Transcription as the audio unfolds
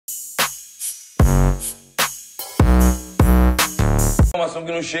informação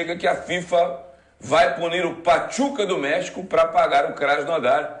que nos chega é que a FIFA vai punir o Pachuca do México para pagar o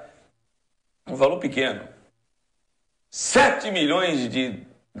Krasnodar. Um valor pequeno. 7 milhões de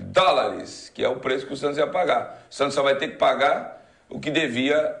dólares, que é o preço que o Santos ia pagar. O Santos só vai ter que pagar o que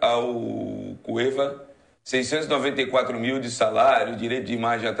devia ao Cueva, 694 mil de salário, direito de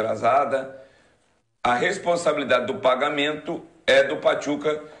imagem atrasada. A responsabilidade do pagamento é do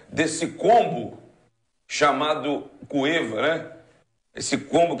Pachuca, desse combo chamado Cueva, né? Esse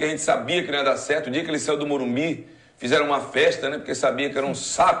combo que a gente sabia que não ia dar certo. O dia que ele saiu do Morumbi, fizeram uma festa, né? Porque sabia que era um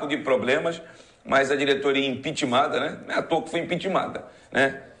saco de problemas, mas a diretoria impeachmentada, né? Não é à toa que foi impeachmentada,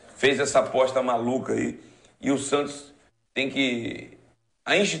 né? Fez essa aposta maluca aí. E o Santos tem que...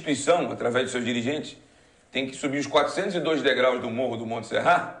 A instituição, através de seus dirigentes, tem que subir os 402 degraus do morro do Monte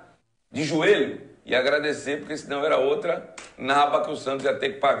Serra de joelho e agradecer, porque senão era outra naba que o Santos ia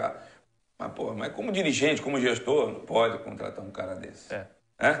ter que pagar. Mas, pô, mas como dirigente, como gestor, não pode contratar um cara desse.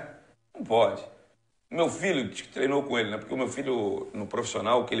 Não pode. O meu filho que treinou com ele, né? Porque o meu filho, no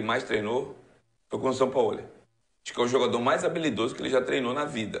profissional, o que ele mais treinou foi com o São Paulo. Acho que é o jogador mais habilidoso que ele já treinou na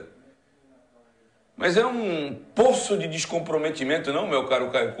vida. Mas é um poço de descomprometimento, não, meu caro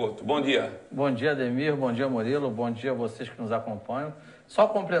Caio Couto? Bom dia. Bom dia, Ademir. Bom dia, Murilo. Bom dia a vocês que nos acompanham. Só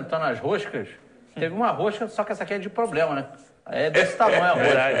completando as roscas, teve uma rosca, só que essa aqui é de problema, né? É desse tamanho a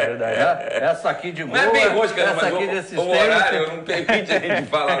rosca. Verdade. Essa aqui de boa. Não é bem rosca, não, essa mas aqui desse o horário não permite a gente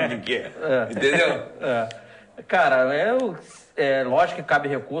falar o que é. Entendeu? Cara, lógico que cabe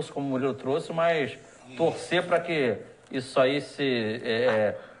recurso, como o Murilo trouxe, mas torcer para que isso aí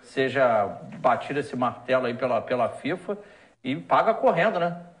seja batido, esse martelo aí pela FIFA, e paga correndo,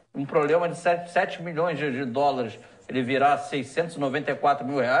 né? Um problema de 7 milhões de dólares, ele virar 694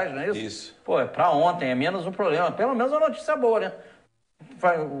 mil reais, não é isso? Isso. Pô, é pra ontem, é menos um problema. Pelo menos uma notícia boa, né?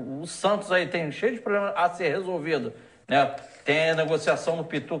 O Santos aí tem cheio de problemas a ser resolvido, né? Tem a negociação no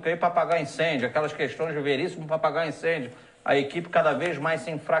Pituca aí para pagar incêndio, aquelas questões de veríssimo para pagar incêndio. A equipe cada vez mais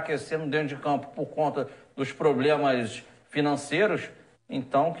se enfraquecendo dentro de campo por conta dos problemas financeiros.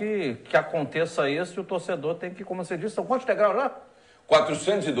 Então, que aconteça isso, e o torcedor tem que, como você disse, são quantos degraus já?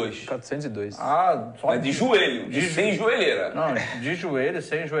 402. 402. Só de joelho, sem joelheira. Não, de joelho,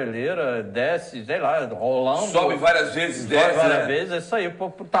 sem joelheira, desce, sei lá, rolando. Sobe várias vezes, desce. Sobe várias vezes, é isso aí. Pro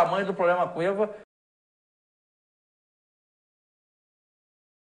tamanho do problema Cueva,